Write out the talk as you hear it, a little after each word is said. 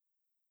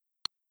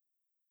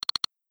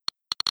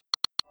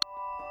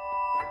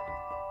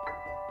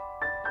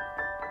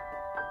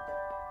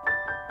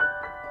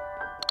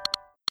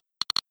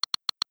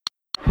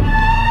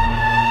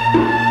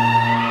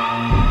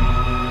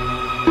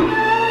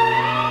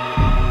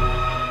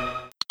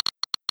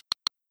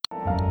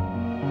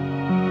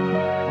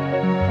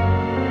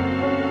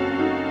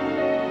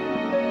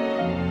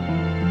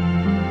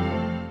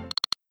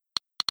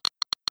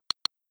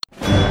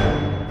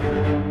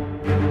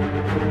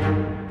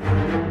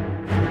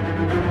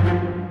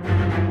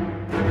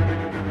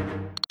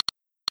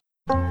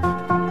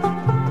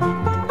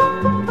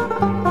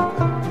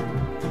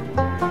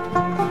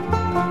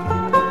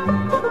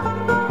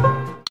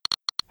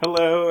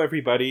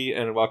everybody,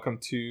 and welcome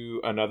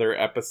to another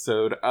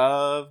episode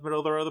of Middle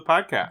of the Road, the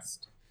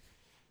podcast.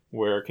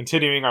 We're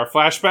continuing our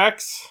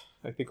flashbacks.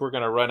 I think we're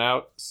going to run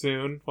out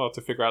soon. We'll have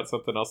to figure out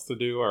something else to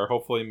do, or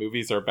hopefully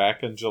movies are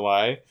back in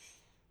July,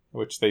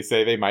 which they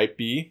say they might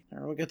be.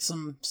 Or we'll get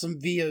some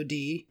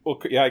VOD. Well,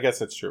 yeah, I guess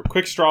that's true.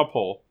 Quick straw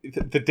poll.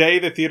 The day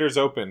the theaters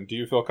open, do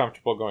you feel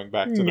comfortable going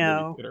back to the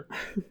movie theater?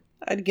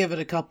 I'd give it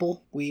a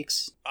couple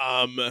weeks.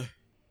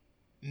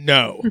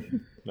 No.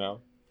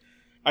 No.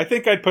 I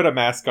think I'd put a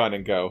mask on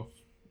and go.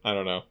 I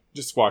don't know.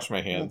 Just wash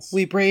my hands.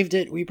 We braved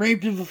it. We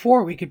braved it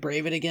before. We could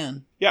brave it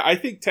again. Yeah, I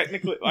think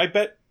technically, I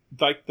bet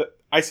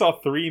I saw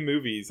 3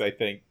 movies, I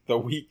think, the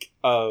week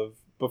of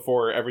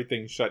before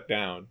everything shut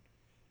down.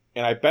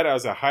 And I bet I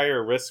was a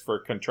higher risk for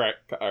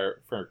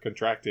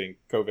contracting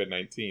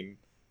COVID-19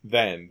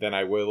 then than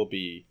I will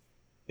be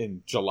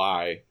in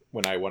July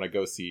when I want to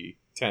go see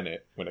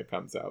Tenet when it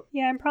comes out.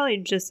 Yeah, I'm probably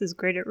just as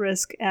great at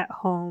risk at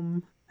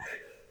home.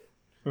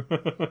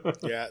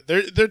 Yeah,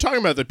 they're talking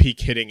about the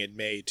peak hitting in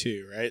May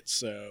too, right?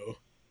 So,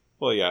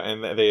 well, yeah,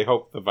 and they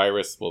hope the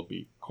virus will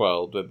be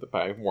quelled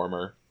by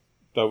warmer,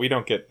 though we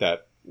don't get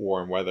that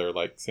warm weather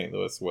like St.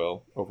 Louis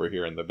will over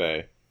here in the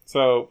Bay.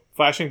 So,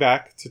 flashing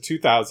back to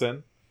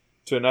 2000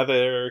 to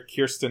another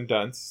Kirsten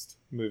Dunst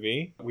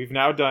movie. We've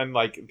now done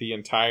like the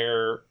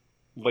entire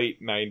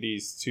late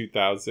 90s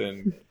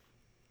 2000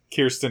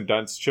 Kirsten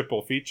Dunst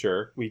triple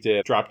feature. We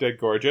did Drop Dead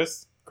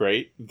Gorgeous,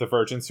 great. The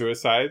Virgin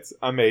Suicides,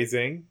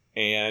 amazing.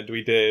 And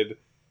we did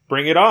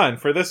Bring It On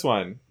for this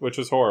one, which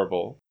was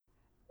horrible.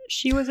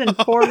 She was in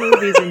 4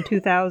 movies in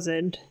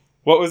 2000.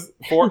 What was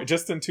 4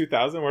 just in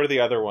 2000? What are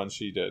the other ones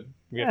she did?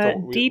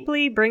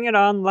 Deeply, Bring It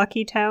On,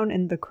 Lucky Town,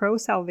 and The Crow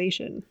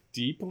Salvation.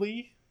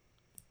 Deeply?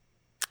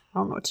 I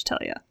don't know what to tell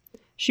you.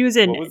 She was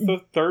in... What was the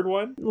third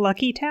one?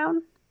 Lucky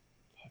Town.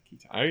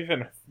 I don't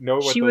even know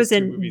what she those was 2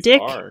 in movies Dick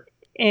are.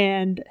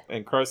 And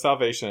Crow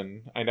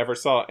Salvation. I never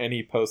saw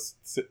any post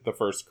the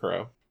first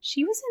Crow.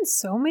 She was in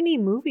so many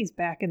movies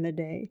back in the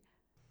day.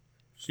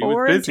 She was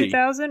busy.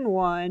 4 in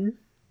 2001.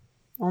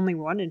 Only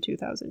 1 in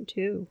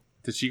 2002.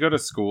 Did she go to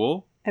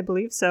school? I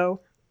believe so.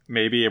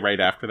 Maybe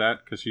right after that,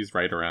 because she's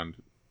right around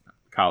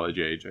college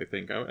age, I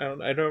think.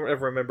 I don't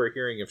ever remember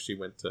hearing if she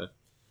went to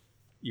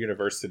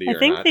university or not. I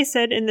think they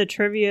said in the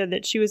trivia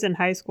that she was in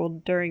high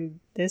school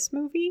during this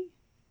movie.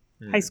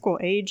 High school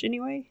age,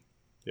 anyway.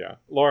 Yeah.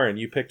 Lauren,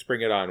 you picked Bring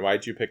It On.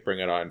 Why'd you pick Bring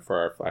It On for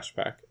our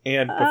flashback?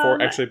 And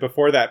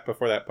before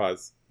that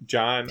pause,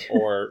 John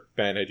or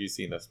Ben, had you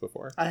seen this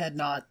before? I had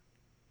not.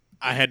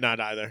 I had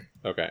not either.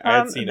 Okay. I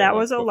had seen it that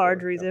was a before.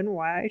 large reason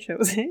why I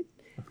chose it.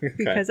 Okay.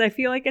 Because I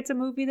feel like it's a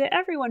movie that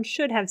everyone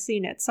should have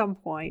seen at some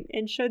point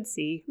and should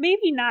see.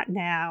 Maybe not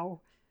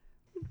now.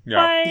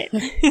 Yeah.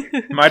 But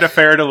might have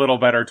fared a little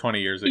better 20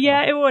 years ago.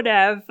 Yeah, it would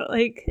have.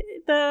 Like,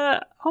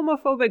 the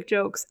homophobic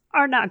jokes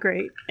are not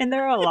great, and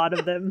there are a lot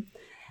of them.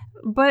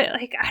 But,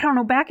 like, I don't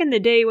know, back in the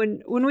day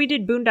when we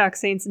did Boondock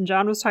Saints and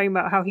John was talking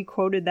about how he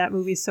quoted that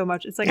movie so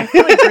much, it's like, I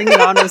feel like Bring It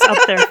On was up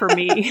there for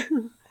me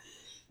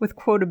with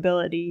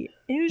quotability.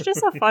 It was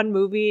just a fun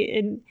movie,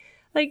 and,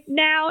 like,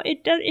 now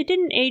it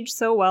didn't age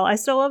so well. I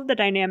still love the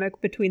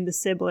dynamic between the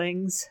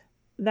siblings.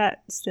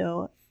 That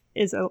still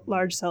is a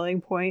large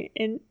selling point,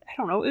 and I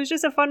don't know, it was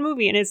just a fun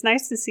movie, and it's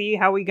nice to see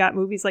how we got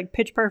movies like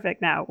Pitch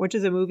Perfect now, which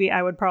is a movie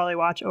I would probably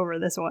watch over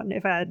this one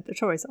if I had the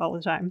choice all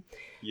the time.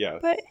 Yes.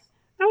 But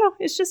I don't know,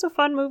 it's just a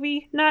fun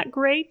movie. Not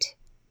great,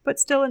 but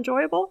still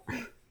enjoyable.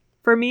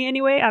 For me,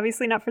 anyway.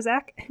 Obviously not for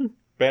Zach.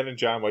 Ben and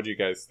John, what do you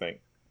guys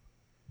think?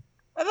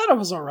 I thought it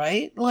was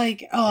alright.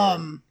 Like,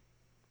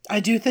 I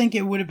do think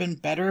it would have been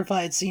better if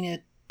I had seen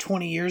it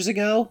 20 years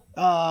ago.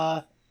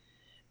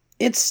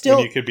 It's still...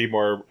 When you could be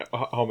more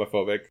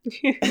homophobic.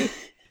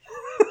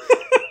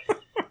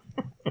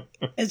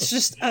 It's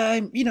just,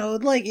 like,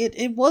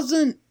 it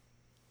wasn't...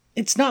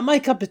 It's not my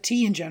cup of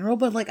tea in general,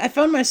 but, like, I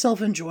found myself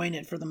enjoying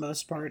it for the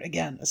most part.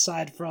 Again,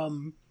 aside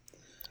from...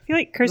 I feel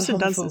like Kirsten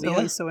Dunst is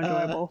always so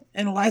enjoyable.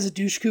 And Eliza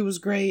Dushku was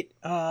great.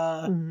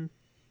 I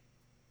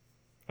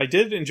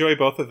did enjoy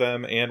both of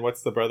them, and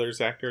what's the brother's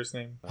actor's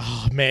name?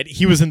 Oh, man,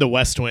 he was in The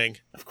West Wing.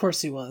 Of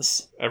course he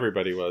was.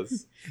 Everybody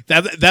was.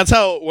 That's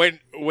how, when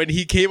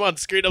he came on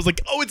screen, I was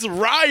like, oh, it's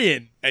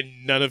Ryan!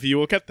 And none of you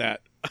will get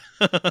that.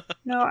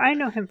 No, I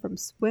know him from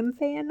Swim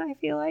Fan, I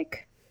feel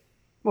like.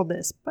 Well,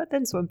 but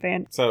then Swim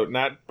Fan. So,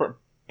 not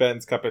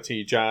Ben's cup of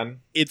tea.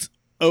 John? It's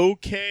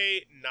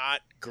okay,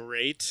 not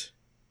great.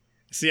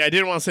 See, I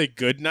didn't want to say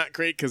good, not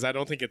great, because I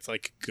don't think it's,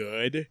 like,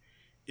 good.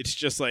 It's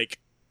just, like,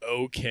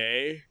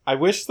 okay. I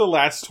wish the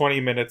last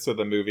 20 minutes of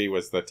the movie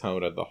was the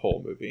tone of the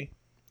whole movie.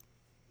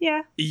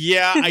 Yeah.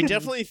 Yeah, I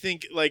definitely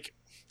think, like,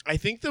 I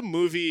think a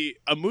movie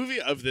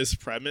of this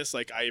premise,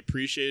 like, I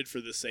appreciated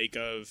for the sake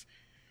of,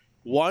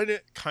 one,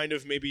 kind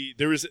of maybe,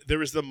 there was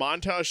the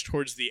montage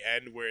towards the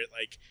end where it,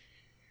 like,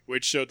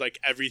 which showed, like,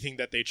 everything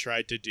that they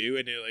tried to do,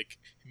 and it, like,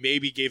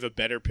 maybe gave a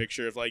better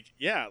picture of, like,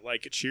 yeah,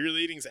 like,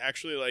 cheerleading's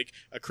actually, like,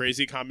 a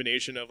crazy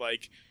combination of,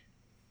 like,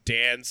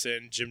 dance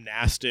and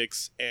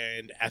gymnastics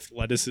and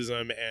athleticism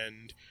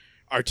and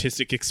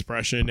artistic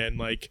expression, and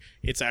like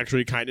it's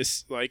actually kind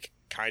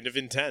of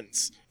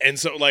intense. And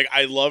so like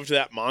I loved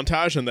that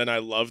montage, and then I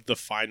loved the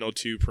final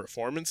two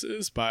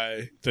performances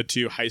by the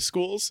two high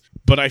schools.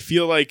 But I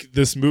feel like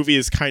this movie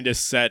is kind of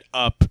set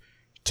up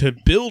to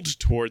build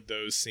toward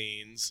those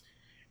scenes.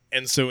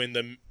 And so in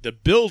the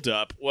build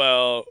up,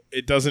 well,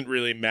 it doesn't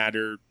really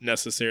matter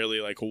necessarily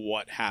like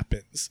what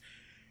happens.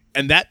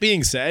 And that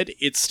being said,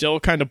 it's still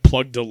kind of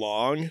plugged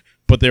along,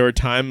 but there were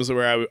times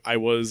where I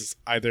was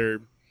either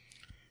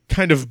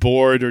kind of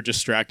bored or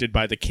distracted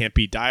by the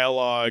campy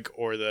dialogue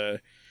or the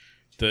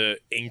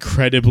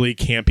incredibly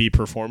campy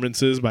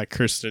performances by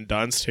Kirsten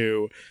Dunst,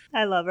 who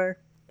I love her.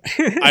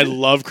 I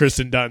love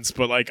Kristen Dunst,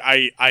 but like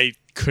I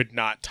could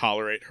not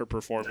tolerate her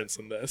performance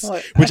in this,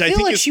 Well, which I feel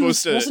think like is she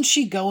supposed to. wasn't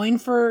she going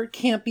for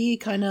campy,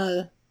 kind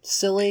of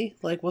silly?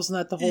 Like, wasn't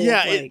that the whole?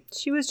 Yeah, like,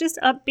 She was just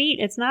upbeat.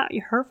 It's not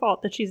her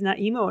fault that she's not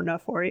emo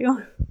enough for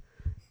you.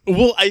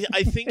 Well,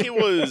 I think it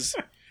was.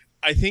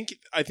 I think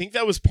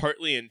that was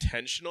partly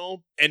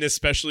intentional, and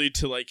especially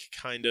to like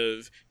kind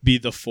of be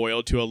the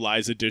foil to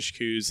Eliza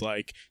Dushku's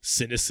like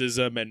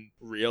cynicism and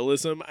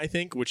realism. I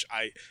think, which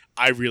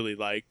I really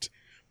liked.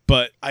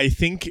 But I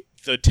think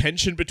the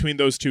tension between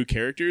those two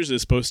characters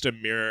is supposed to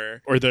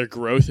mirror, or their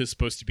growth is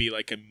supposed to be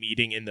like a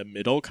meeting in the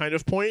middle kind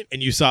of point.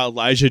 And you saw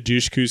Elijah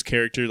Dushku's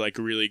character like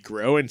really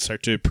grow and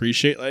start to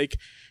appreciate like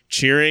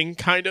cheering,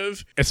 kind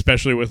of,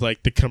 especially with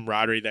like the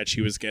camaraderie that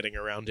she was getting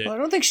around it. well, I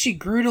don't think she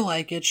grew to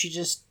like it. She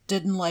just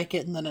didn't like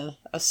it, and then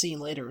a scene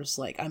later was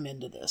like, "I'm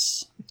into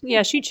this."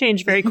 Yeah, she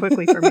changed very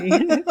quickly for me.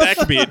 That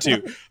could be it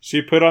too.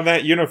 She put on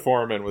that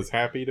uniform and was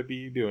happy to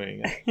be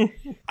doing it.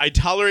 I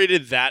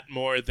tolerated that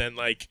more than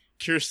like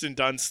Kirsten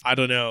Dunst, I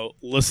don't know,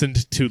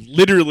 listened to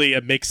literally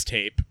a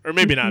mixtape, or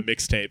maybe not a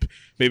mixtape,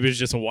 maybe it was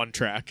just a one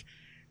track,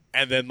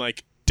 and then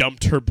like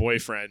dumped her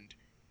boyfriend,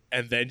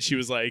 and then she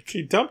was like,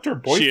 She dumped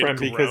her She had boyfriend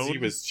because he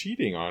grown? was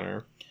cheating on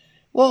her.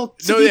 Well,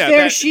 to No, be yeah,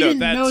 fair, that- she no, didn't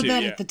that know too,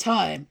 that yeah. at the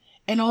time,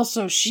 and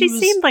also She was,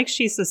 seemed like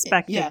she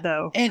suspected, yeah,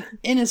 though. and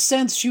in a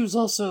sense, she was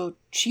also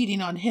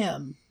cheating on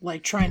him,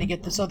 like trying to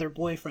get this other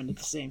boyfriend at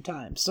the same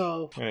time.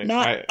 So Right,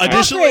 not I-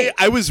 Additionally, great.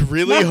 I was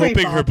really Not great,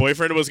 hoping her Bob.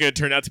 boyfriend was going to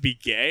turn out to be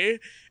gay,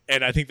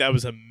 and I think that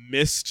was a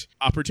missed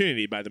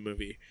opportunity by the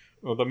movie.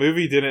 Well, the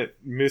movie didn't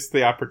miss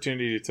the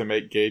opportunity to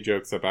make gay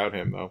jokes about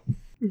him, though.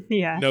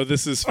 Yeah. No,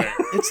 this is fair.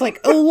 It's like,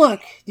 oh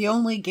look, the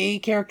only gay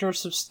character of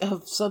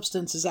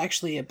substance is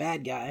actually a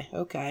bad guy.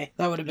 Okay,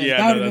 that would have been Yeah,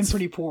 that no, would have been that's-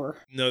 pretty poor.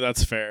 No,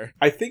 that's fair.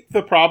 I think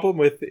the problem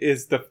with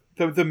is the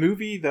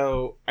movie,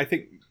 though. I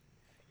think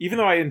even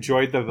though I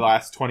enjoyed the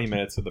last 20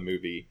 minutes of the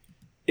movie,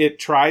 it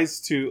tries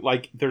to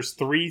like. There's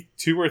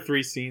two or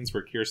three scenes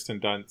where Kirsten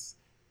Dunst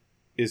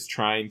is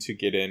trying to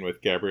get in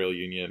with Gabrielle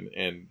Union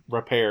and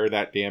repair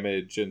that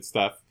damage and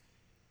stuff.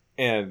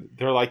 And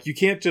they're like, you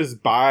can't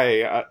just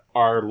buy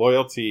our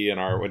loyalty and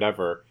our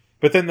whatever.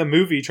 But then the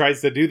movie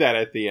tries to do that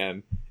at the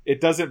end.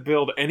 It doesn't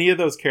build any of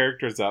those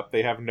characters up.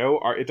 They have no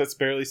art. It just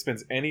barely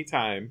spends any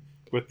time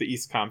with the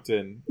East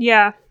Compton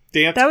Yeah.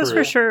 dance That was crew.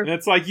 for sure. And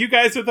it's like, you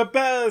guys are the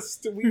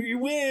best. We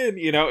win.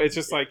 You know, it's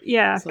just like,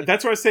 Yeah. It's like,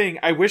 that's what I was saying.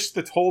 I wish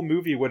the whole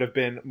movie would have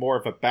been more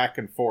of a back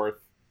and forth.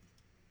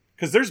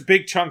 Because there's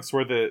big chunks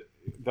where the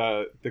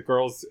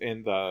girls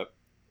in the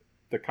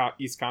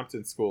East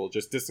Compton school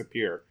just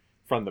disappear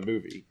from the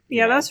movie. you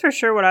Yeah, know? that's for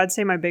sure what I'd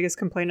say my biggest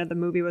complaint of the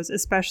movie was,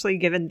 especially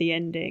given the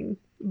ending.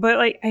 But,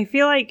 like, I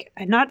feel like,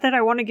 not that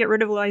I want to get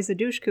rid of Eliza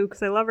Dushku,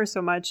 because I love her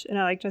so much, and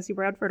I like Jesse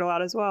Bradford a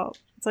lot as well.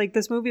 It's like,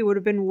 this movie would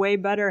have been way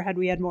better had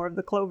we had more of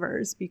the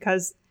Clovers,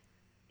 because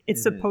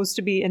it's supposed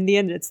to be, in the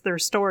end, it's their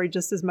story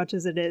just as much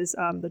as it is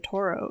the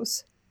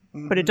Toros.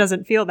 But it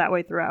doesn't feel that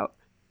way throughout.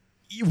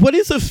 What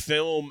is a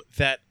film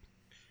that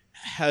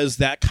has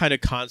that kind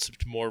of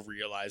concept more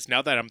realized?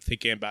 Now that I'm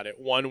thinking about it,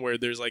 one where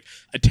there's like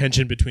a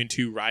tension between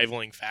two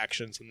rivaling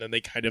factions, and then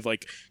they kind of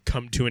like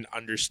come to an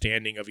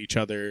understanding of each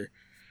other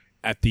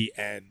at the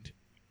end.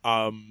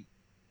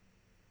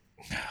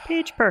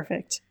 Pitch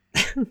Perfect.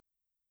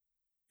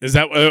 Is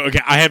that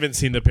okay? I haven't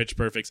seen the Pitch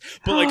Perfects,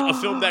 but like a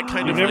film that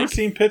kind You've of never like,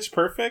 seen Pitch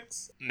Perfect?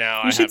 No,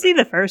 You I should haven't. see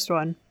the first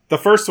one. The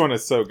first one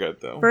is so good,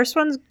 though. First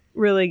one's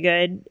really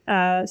good.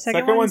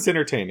 Second one's one's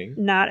entertaining.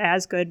 not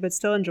as good, but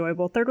still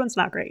enjoyable. Third one's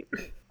not great.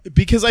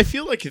 Because I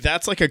feel like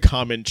that's like a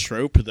common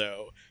trope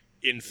though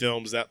in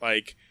films that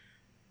like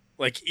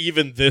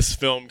even this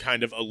film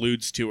kind of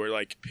alludes to or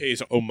like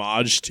pays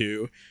homage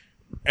to.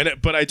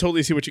 But I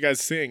totally see what you guys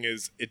are saying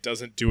is it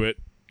doesn't do it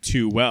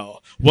too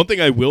well. One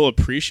thing I will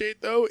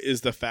appreciate though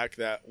is the fact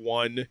that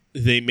one,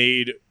 they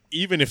made,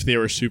 even if they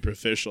were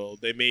superficial,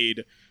 they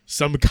made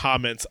some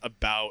comments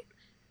about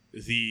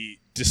the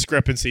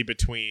discrepancy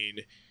between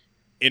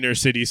inner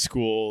city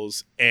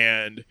schools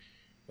and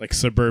like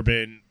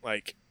suburban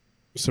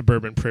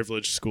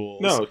privileged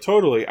schools. No,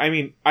 totally. I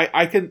mean,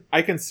 I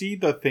can see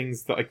the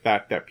things like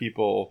that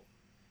people,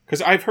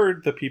 because I've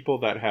heard the people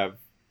that have,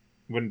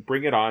 when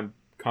Bring It On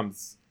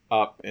comes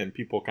up and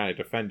people kind of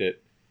defend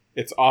it,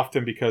 it's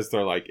often because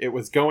they're like, it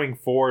was going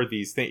for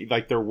these things,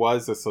 like there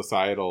was a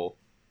societal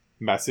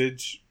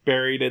message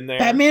buried in there.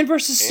 Batman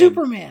versus And-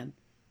 Superman.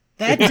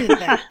 That did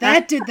that.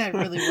 That did that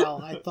really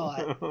well, I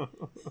thought.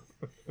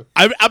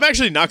 I'm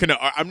actually not gonna.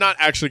 I'm not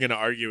actually gonna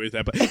argue with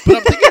that, but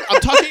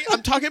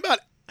I'm talking about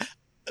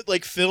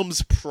like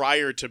films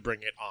prior to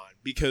Bring It On,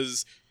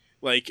 because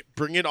like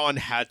Bring It On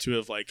had to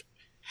have like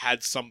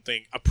had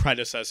something, a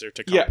predecessor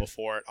to come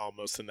before it,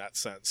 almost in that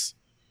sense.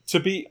 To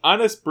be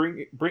honest,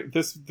 Bring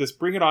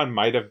It On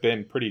might have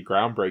been pretty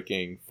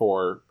groundbreaking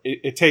for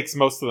it takes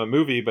most of the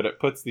movie, but it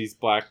puts these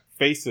black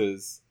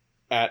faces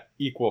at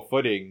equal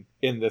footing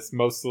in this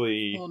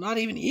mostly not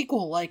even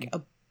equal, like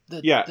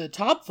the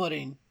top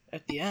footing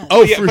at the end.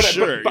 Oh, for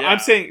sure. But I'm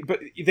saying, but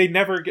they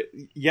never get.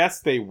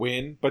 Yes, they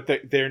win, but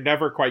they're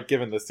never quite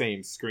given the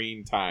same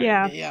screen time.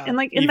 Yeah. And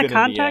like in the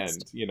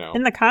context,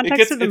 in the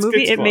context of the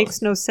movie, it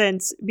makes no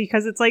sense,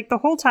 because it's like the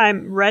whole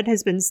time Red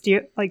has been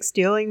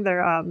stealing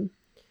their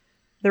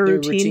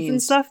routines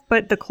and stuff,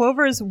 but the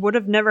Clovers would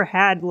have never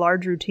had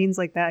large routines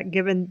like that,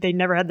 given they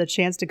never had the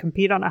chance to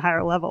compete on a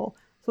higher level.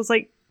 So it's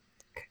like,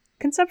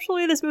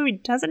 conceptually, this movie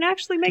doesn't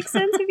actually make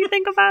sense if you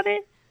think about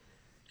it.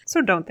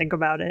 So don't think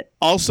about it.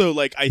 Also,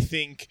 like, I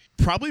think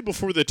probably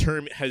before the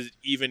term has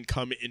even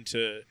come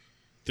into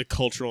the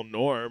cultural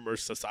norm or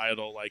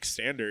societal like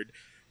standard,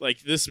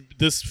 like this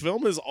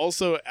film is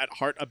also at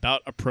heart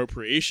about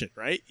appropriation,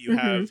 right? You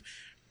have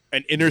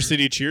an inner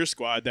city cheer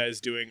squad that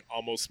is doing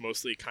almost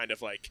mostly kind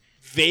of like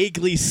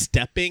vaguely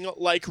stepping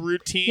like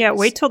routines. Yeah,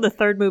 wait till the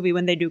third movie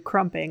when they do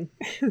crumping.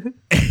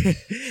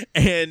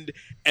 and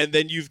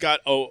then you've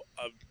got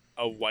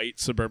a white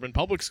suburban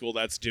public school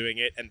that's doing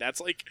it, and that's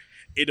like,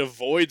 it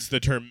avoids the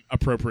term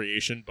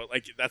appropriation, but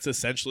like that's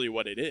essentially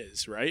what it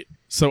is, right?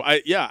 So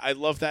I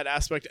love that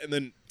aspect. And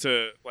then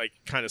to like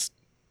kind of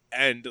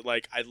end,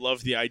 like I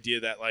love the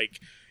idea that like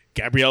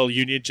Gabrielle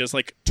Union just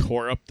like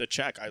tore up the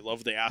check. I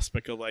love the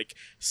aspect of like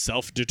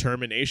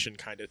self-determination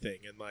kind of thing,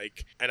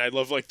 and I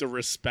love like the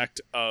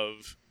respect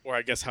of, or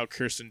I guess how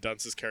Kirsten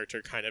Dunst's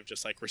character kind of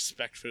just like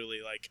respectfully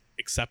like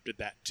accepted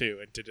that too,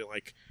 and didn't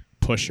like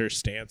push her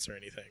stance or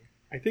anything.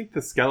 I think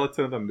the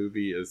skeleton of the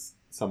movie is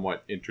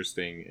somewhat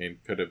interesting and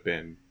could have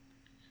been,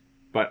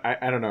 but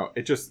I don't know.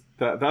 It just,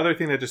 the other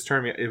thing that just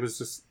turned me, it was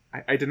just,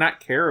 I did not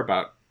care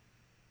about,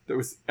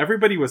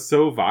 everybody was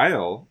so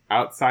vile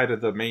outside of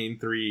the main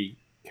three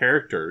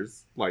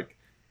characters. Like,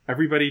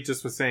 everybody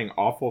just was saying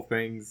awful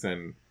things,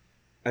 and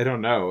I don't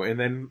know. And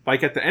then,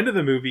 like, at the end of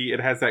the movie, it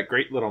has that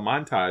great little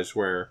montage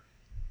where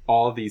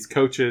all these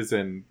coaches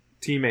and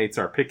teammates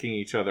are picking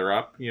each other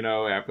up,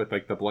 with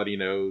like the bloody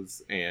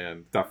nose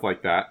and stuff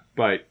like that.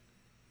 But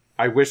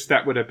I wish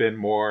that would have been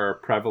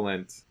more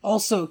prevalent.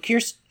 Also,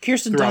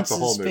 Kirsten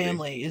Dunst's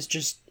family is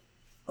just,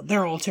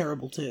 they're all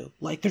terrible too.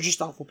 Like, they're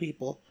just awful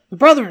people. The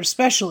brother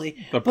especially.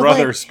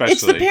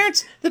 It's the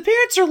parents. The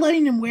parents are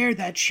letting him wear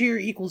that cheer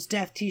equals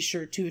death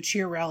t-shirt to a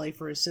cheer rally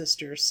for his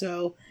sister.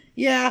 So,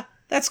 yeah,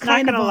 that's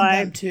kind of on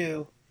them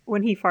too.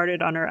 When he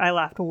farted on her, I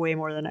laughed way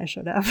more than I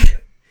should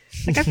have.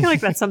 Like, I feel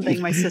like that's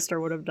something my sister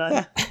would have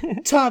done.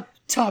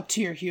 Top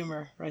tier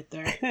humor right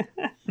there.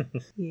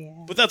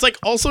 Yeah. But that's like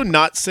also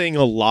not saying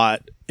a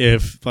lot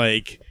if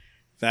like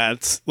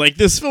that's like,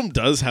 this film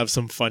does have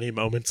some funny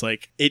moments.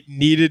 Like, it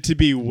needed to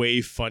be way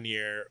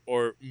funnier,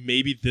 or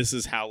maybe this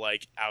is how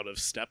like out of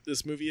step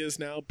this movie is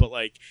now, but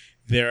like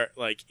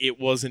it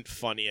wasn't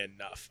funny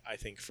enough, I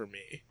think, for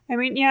me. I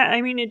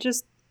mean, it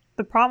just,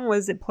 the problem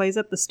was it plays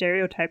up the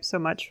stereotypes so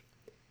much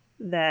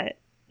that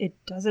it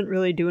doesn't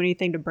really do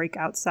anything to break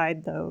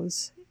outside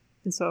those.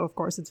 And so, of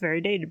course, it's very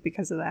dated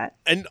because of that.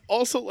 And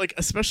also, like,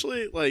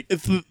 especially, like,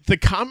 if the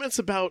comments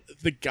about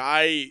the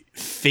guy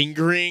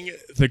fingering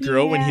the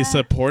girl when he's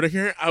supporting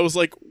her, I was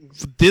like,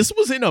 this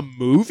was in a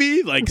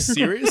movie? Like,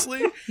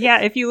 seriously? Yeah,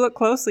 if you look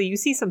closely, you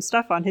see some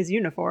stuff on his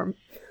uniform.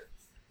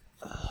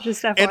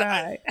 Just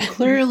FYI.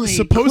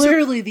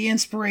 Clearly the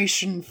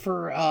inspiration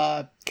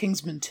for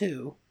Kingsman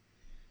 2.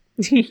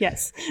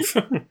 Yes.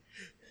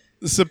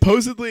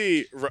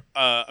 Supposedly,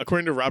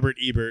 according to Robert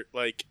Ebert,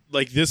 like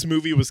this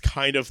movie was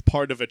kind of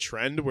part of a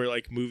trend where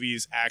like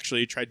movies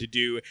actually tried to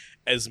do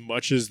as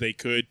much as they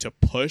could to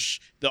push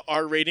the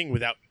R rating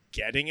without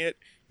getting it,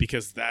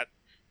 because that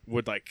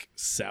would like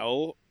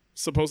sell,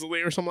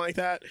 supposedly, or something like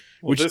that.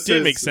 Well, which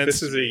did make sense.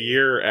 This is a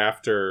year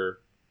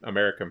after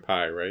American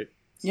Pie, right?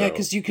 Yeah,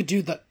 because you could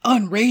do the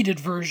unrated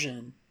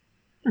version.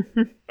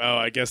 Oh,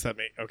 I guess that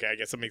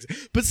makes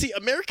sense. But see,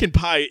 American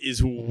Pie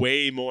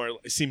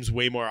seems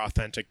way more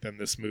authentic than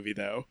this movie,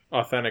 though.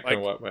 Authentic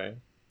in what way?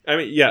 I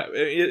mean, yeah,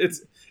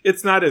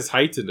 it's not as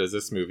heightened as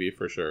this movie,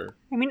 for sure.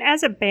 I mean,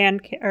 as a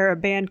band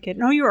kid.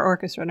 No, you were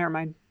orchestra. Never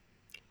mind.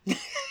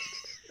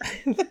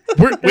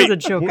 There's a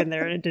joke in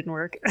there, and it didn't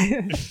work.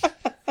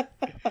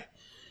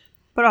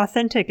 But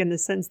authentic in the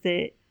sense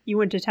that you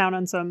went to town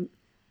on some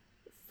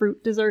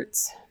fruit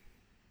desserts.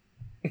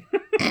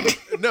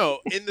 No,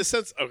 in the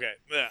sense, okay.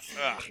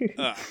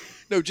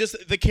 No,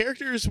 just the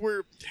characters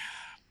were,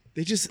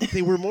 they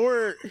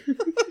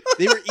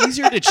were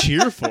easier to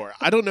cheer for.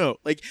 I don't know,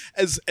 like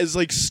as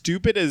like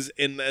stupid as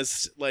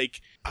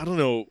like, I don't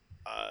know,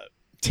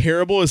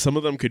 terrible as some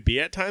of them could be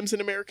at times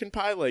in American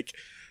Pie. Like,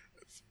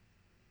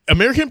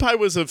 American Pie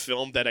was a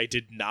film that I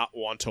did not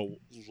want to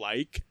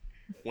like,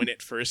 when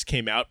it first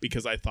came out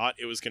because I thought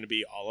it was going to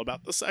be all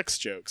about the sex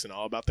jokes and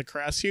all about the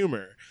crass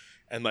humor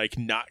and like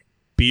not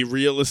be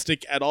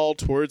realistic at all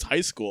towards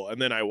high school.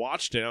 And then I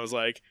watched it and I was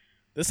like,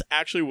 this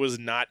actually was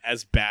not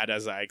as bad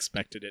as I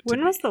expected it to be.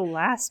 When was the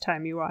last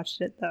time you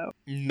watched it, though?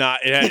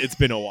 It's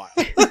been a while.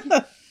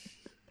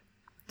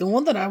 The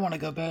one that I want to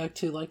go back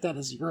to like that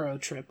is Euro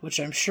Trip, which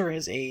I'm sure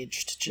has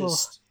aged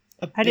just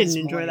I didn't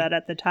enjoy abysmally. that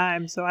at the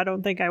time, so I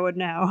don't think I would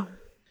now.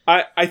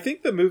 I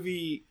think the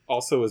movie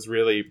also was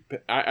really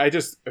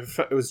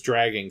it was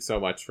dragging so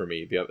much for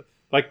me. The other,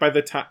 like, by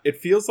the time it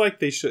feels like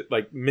they should,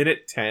 like,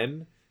 minute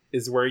 10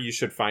 is where you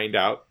should find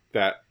out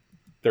that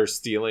they're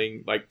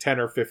stealing. Like 10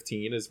 or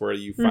 15 is where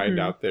you find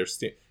out they're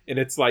stealing, and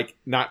it's like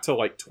not till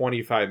like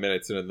 25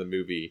 minutes into the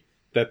movie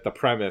that the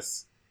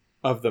premise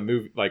of the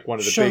movie, like one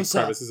of the big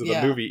premises of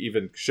the movie,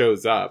 even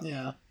shows up.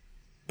 Yeah.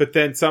 But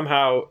then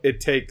somehow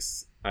it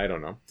takes, I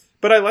don't know.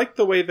 But I like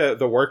the way the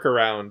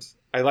workaround.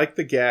 I like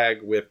the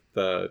gag with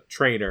the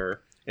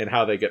trainer and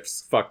how they get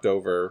fucked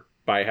over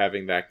by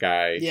having that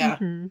guy. Yeah.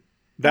 Mm-hmm.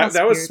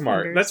 That was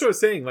smart. Fingers. That's what I was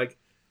saying. Like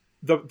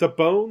the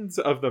bones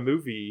of the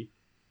movie,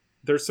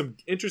 there's some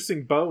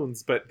interesting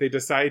bones, but they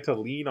decide to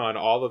lean on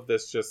all of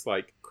this just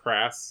like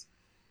crass,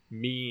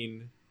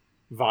 mean,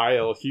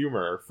 vile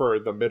humor for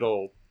the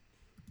middle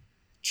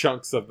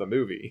chunks of the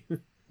movie.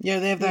 Yeah,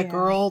 they have that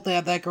girl. They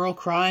have that girl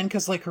crying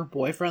because like her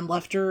boyfriend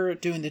left her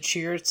doing the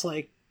cheer. It's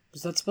like,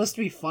 was that supposed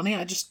to be funny?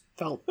 I just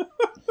felt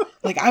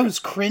like I was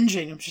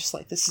cringing. I'm just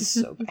like, this is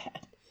so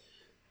bad.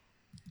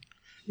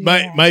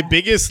 My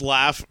biggest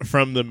laugh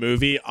from the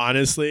movie,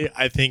 honestly,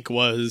 I think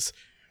was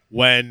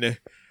when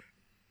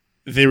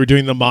they were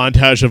doing the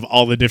montage of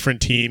all the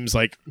different teams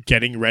like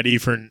getting ready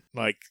for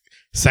like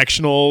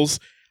sectionals.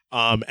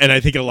 And I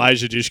think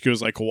Elijah Dushku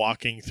was like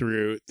walking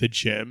through the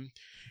gym,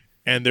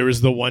 and there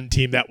was the one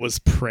team that was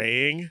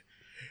praying.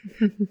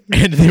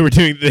 And they were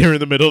in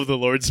the middle of the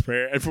Lord's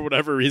Prayer, and for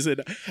whatever reason,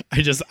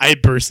 I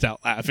burst out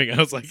laughing. I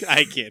was like,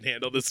 I can't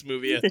handle this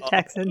movie at The all.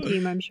 Texan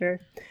team, I'm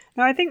sure.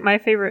 No, I think my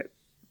favorite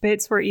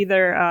bits were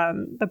either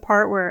the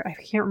part where I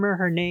can't remember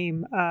her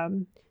name,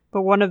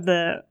 but one of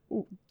the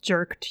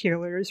jerk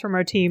cheerleaders from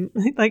our team,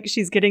 like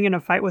she's getting in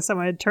a fight with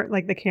someone,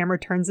 like the camera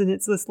turns and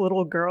it's this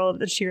little girl at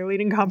the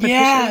cheerleading competition.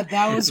 Yeah,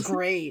 that was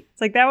great.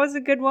 It's like that was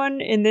a good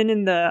one. And then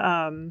in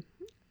the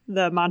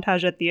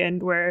montage at the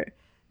end where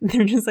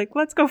they're just like,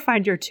 let's go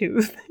find your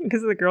tooth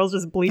because the girl's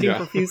just bleeding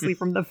profusely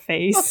from the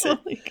face.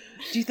 Like,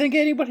 do you think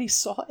anybody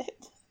saw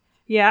it?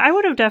 Yeah, I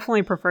would have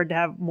definitely preferred to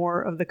have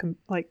more of the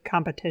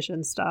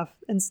competition stuff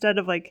instead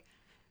of like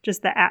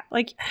just the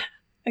like.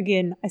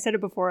 Again, I said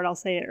it before and I'll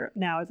say it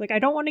now. It's like I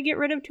don't want to get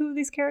rid of two of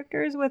these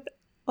characters with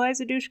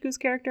Eliza Dushku's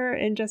character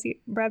and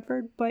Jesse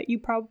Bradford, but you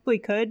probably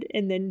could,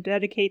 and then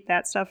dedicate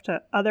that stuff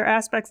to other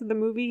aspects of the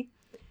movie.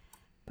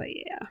 But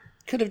yeah.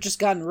 Could have just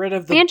gotten rid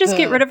of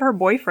get rid of her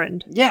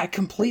boyfriend. Yeah,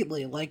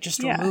 completely. Like,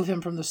 just remove him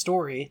from the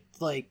story.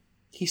 Like,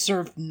 he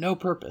served no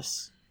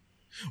purpose.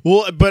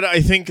 Well, but I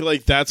think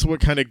like that's what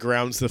kind of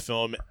grounds the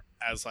film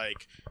as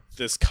like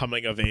this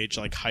coming of age,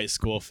 like high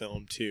school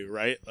film too,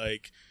 right?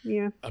 Like,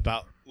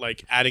 about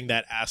like adding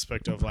that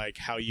aspect of like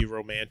how you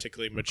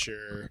romantically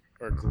mature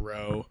or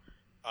grow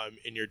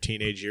in your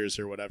teenage years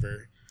or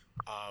whatever.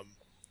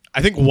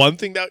 I think one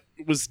thing that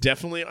was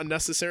definitely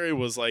unnecessary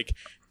was like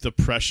the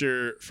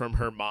pressure from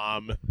her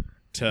mom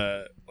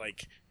to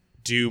like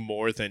do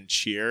more than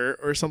cheer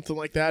or something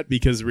like that,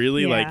 because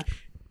really like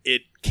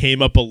it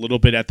came up a little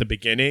bit at the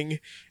beginning,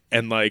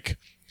 and like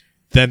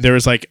then there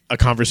was like a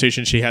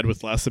conversation she had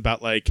with Les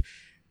about like,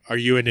 are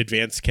you in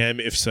advanced chem?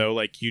 If so,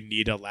 like you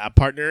need a lab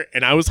partner.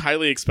 And I was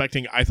highly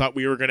expecting, I thought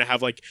we were going to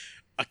have like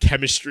a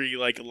chemistry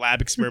like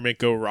lab experiment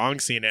go wrong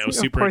scene. And I was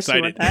super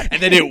excited.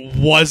 And then it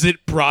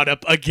wasn't brought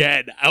up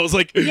again. I was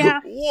like,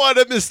 what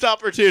a missed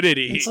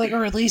opportunity. It's like,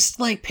 or at least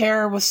like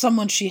pair with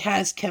someone she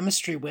has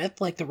chemistry with,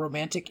 like the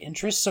romantic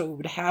interest. So it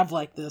would have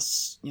like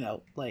this, you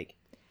know, like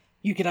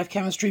you could have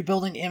chemistry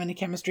building in a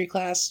chemistry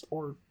class,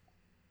 or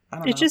I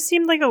don't know. It just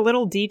seemed like a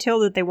little detail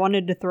that they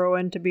wanted to throw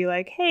in to be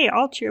like, hey,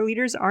 all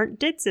cheerleaders aren't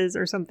ditzes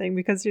or something,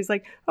 because she's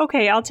like,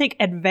 okay, I'll take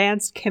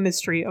advanced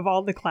chemistry of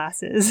all the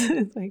classes.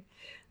 It's like,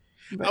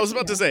 I was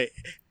about to say,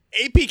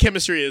 AP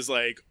chemistry is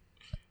like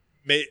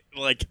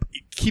it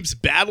keeps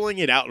battling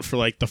it out for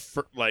like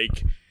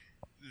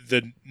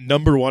the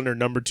number one or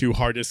number two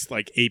hardest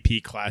like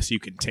AP class you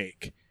can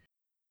take.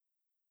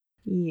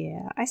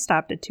 Yeah, I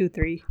stopped at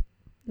 2-3.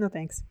 No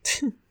thanks.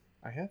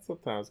 I had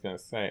something I was going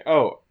to say.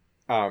 Oh,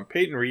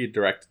 Peyton Reed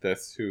directed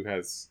this, who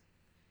has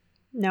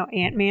now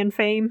Ant-Man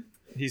fame.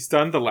 He's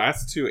done the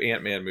last two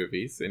Ant-Man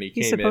movies, and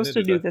he's supposed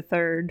to do the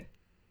third.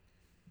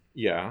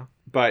 Yeah,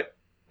 but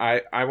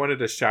I wanted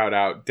to shout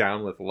out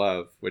Down with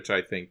Love, which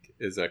I think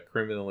is a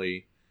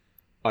criminally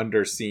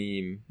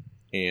underseen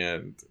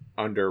and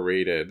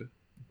underrated,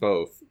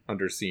 both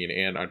underseen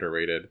and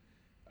underrated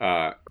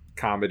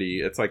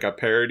comedy. It's like a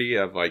parody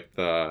of like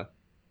the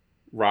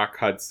Rock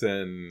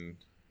Hudson,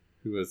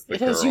 who was the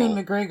girl. It has Ewan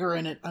McGregor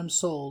in it. I'm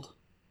sold.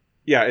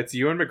 Yeah, it's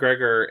Ewan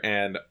McGregor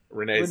and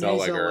Renee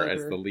Zellweger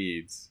as the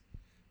leads.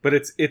 but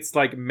it's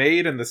like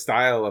made in the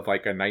style of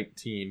like a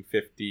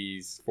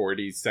 1950s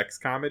 40s sex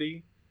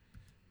comedy,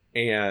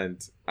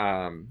 and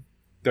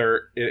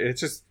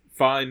it's just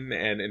fun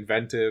and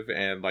inventive,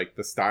 and like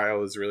the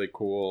style is really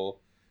cool,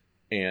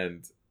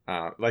 and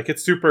like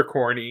it's super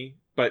corny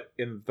but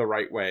in the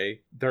right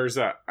way. There's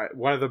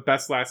one of the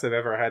best laughs I've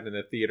ever had in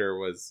a theater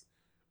was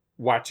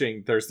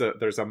watching. There's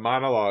a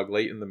monologue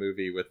late in the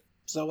movie with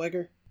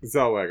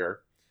Zellweger,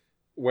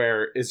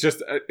 where it's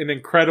just an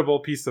incredible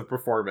piece of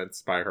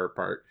performance by her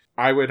part.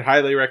 I would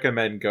highly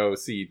recommend go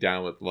see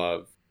Down with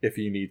Love if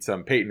you need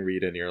some Peyton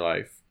Reed in your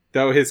life.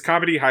 Though his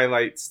comedy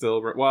highlight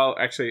still... Well,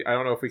 actually, I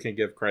don't know if we can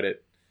give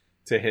credit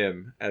to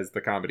him as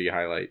the comedy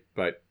highlight,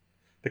 but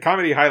the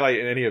comedy highlight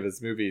in any of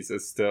his movies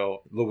is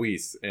still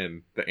Luis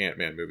in the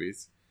Ant-Man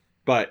movies.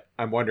 But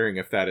I'm wondering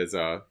if that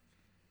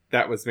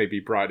was maybe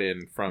brought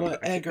in from...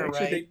 Edgar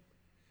Wright.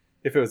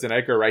 If it was an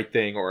Edgar Wright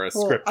thing or a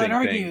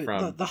scripting thing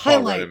from the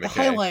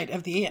highlight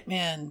of the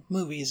Ant-Man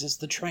movies is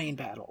the train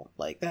battle.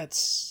 Like,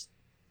 that's...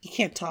 You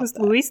can't top was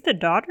that. Luis the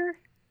daughter?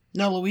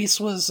 No, Luis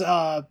was...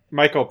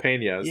 Michael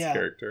Peña's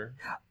character.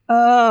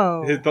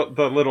 Oh.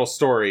 The little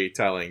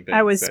storytelling thing.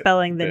 I was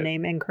spelling the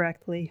name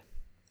incorrectly.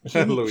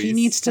 He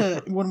needs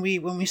to... When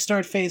we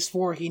start Phase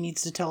 4, he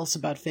needs to tell us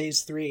about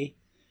Phase 3.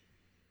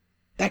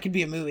 That could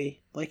be a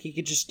movie. Like, he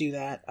could just do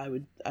that. I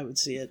would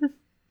see it.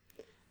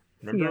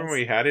 Remember when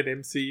we had it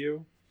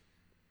MCU?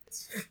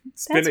 It's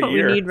That's been a what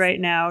year. we need right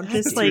now.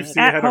 Just like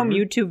at-home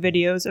YouTube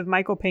videos of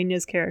Michael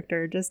Peña's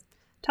character, just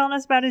telling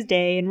us about his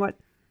day and what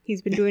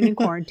he's been doing in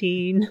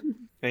quarantine.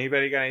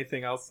 Anybody got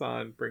anything else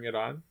on Bring It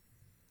On?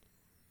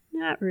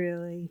 Not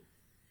really.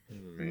 Oh,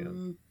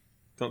 man.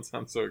 Don't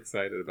sound so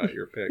excited about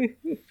your pick.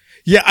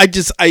 Yeah, I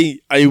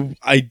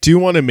do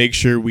want to make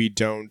sure we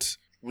don't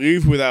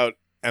leave without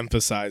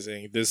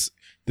emphasizing this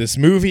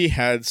movie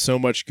had so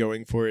much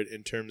going for it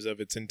in terms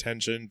of its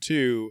intention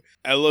to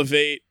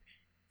elevate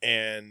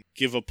and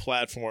give a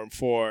platform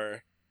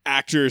for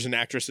actors and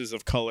actresses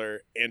of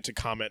color and to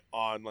comment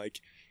on like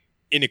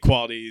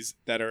inequalities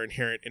that are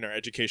inherent in our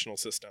educational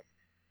system.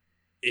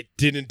 It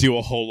didn't do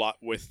a whole lot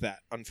with that,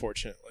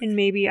 unfortunately. And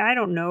maybe, I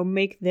don't know,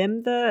 make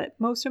them the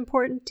most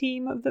important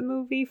team of the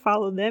movie,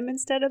 follow them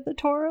instead of the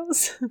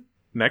Toros.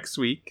 Next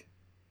week,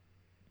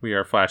 we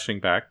are flashing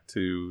back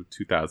to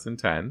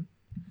 2010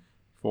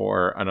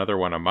 for another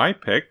one of my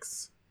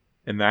picks,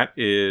 and that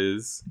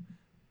is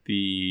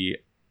the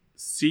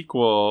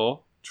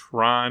sequel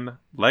Tron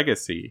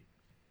Legacy.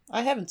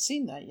 I haven't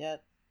seen that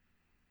yet.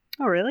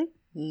 Oh, really?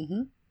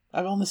 Mm-hmm.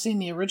 I've only seen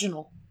the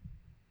original.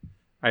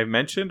 I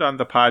mentioned on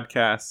the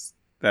podcast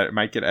that it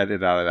might get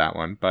edited out of that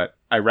one, but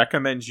I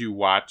recommend you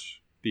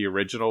watch the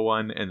original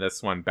one and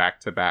this one back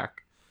to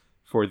back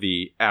for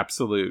the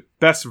absolute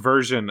best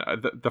version.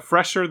 The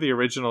fresher the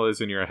original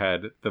is in your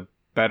head, the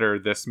better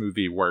this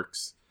movie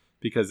works,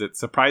 because it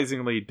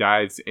surprisingly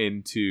dives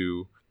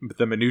into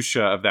the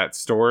minutia of that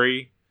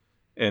story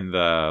and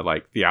the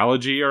like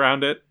theology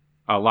around it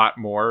a lot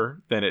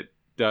more than it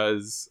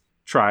does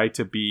try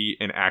to be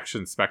an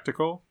action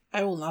spectacle.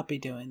 I will not be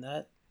doing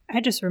that. I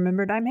just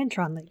remembered I'm in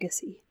Tron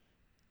Legacy.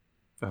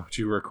 Oh, did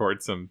you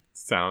record some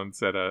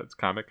sounds at a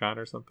Comic-Con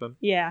or something?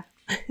 Yeah.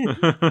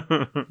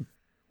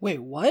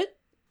 Wait, what?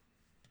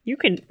 You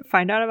can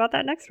find out about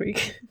that next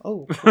week.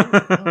 Oh, cool.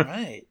 All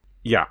right.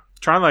 Yeah.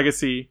 Tron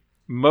Legacy,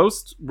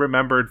 most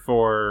remembered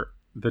for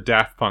the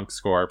Daft Punk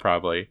score,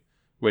 probably,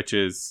 which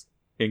is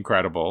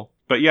incredible.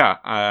 But yeah,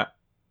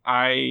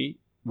 I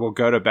will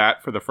go to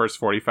bat for the first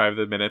 45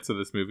 minutes of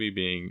this movie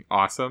being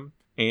awesome.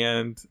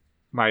 And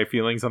my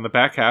feelings on the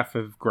back half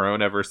have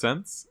grown ever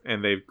since,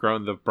 and they've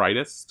grown the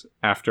brightest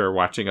after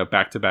watching a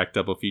back-to-back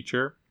double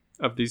feature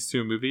of these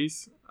two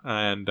movies.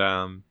 And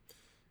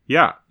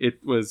yeah,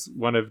 it was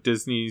one of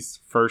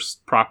Disney's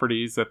first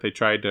properties that they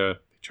tried to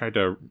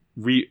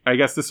I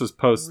guess this was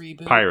post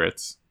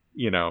Pirates,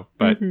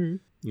 but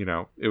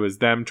it was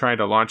them trying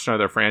to launch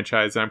another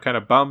franchise. And I'm kind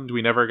of bummed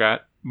we never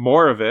got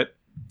more of it.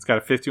 It's got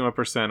a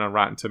 51% on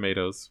Rotten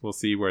Tomatoes. We'll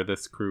see where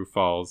this crew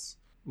falls.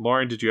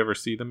 Lauren, did you ever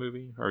see the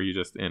movie, or are you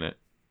just in it?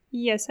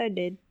 Yes, I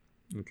did.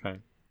 Okay.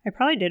 I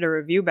probably did a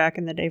review back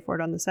in the day for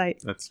it on the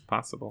site. That's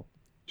possible.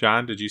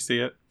 John, did you see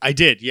it? I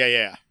did,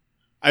 yeah.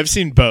 I've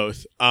seen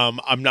both.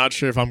 I'm not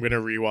sure if I'm going to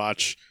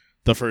rewatch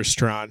the first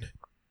Tron.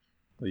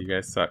 Well, you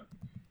guys suck.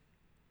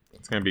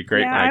 It's going to be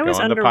great yeah, when I was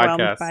go on the underwhelmed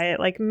podcast. by it,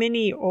 like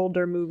many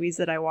older movies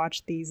that I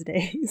watch these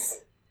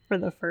days for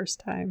the first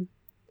time.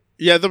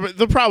 Yeah,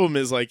 the problem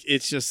is like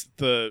it's just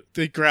the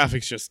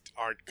graphics just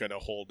aren't gonna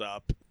hold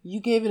up. You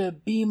gave it a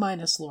B-,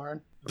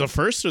 Lauren. The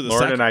first or the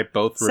Lauren second? and I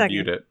both Second.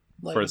 reviewed it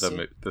Legacy.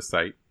 for the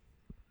site.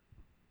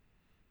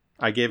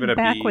 I gave it a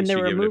Back B. when there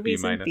she were gave it a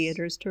movies B-. in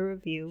theaters to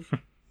review.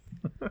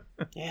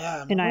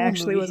 Yeah, And I horror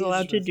actually was movie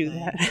allowed is to your do thing.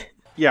 that.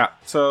 Yeah,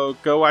 so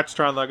go watch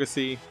Tron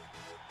Legacy.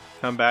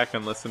 Come back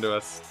and listen to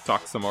us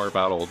talk some more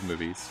about old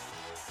movies.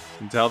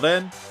 Until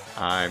then,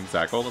 I'm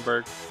Zach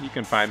Oldenburg. You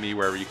can find me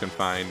wherever you can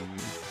find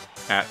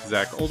at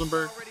Zach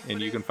Oldenburg,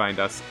 and you can find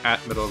us at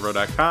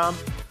middlerow.com.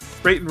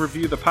 Rate and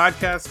review the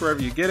podcast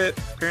wherever you get it.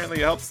 Apparently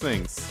it helps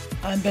things.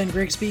 I'm Ben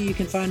Grigsby. You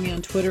can find me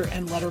on Twitter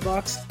and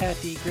Letterboxd at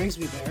the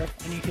Grigsby Bear,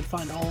 and you can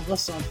find all of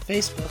us on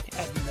Facebook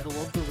at Middle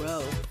of the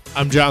Row.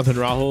 I'm Jonathan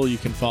Rahul. You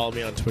can follow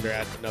me on Twitter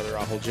at Another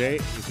Rahul J.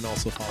 You can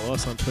also follow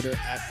us on Twitter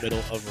at Middle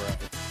of Row.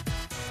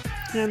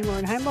 And I'm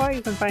Lauren Heimbaugh.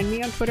 You can find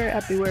me on Twitter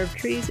at Beware of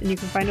Trees, and you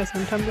can find us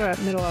on Tumblr at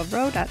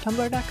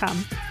middleofrow.tumblr.com.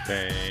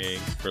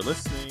 Thanks for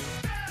listening.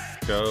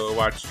 Go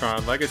watch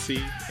Tron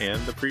Legacy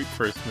and the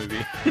first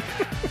movie.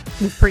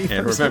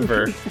 And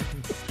remember,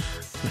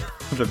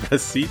 the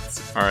best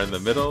seats are in the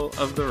middle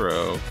of the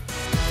row.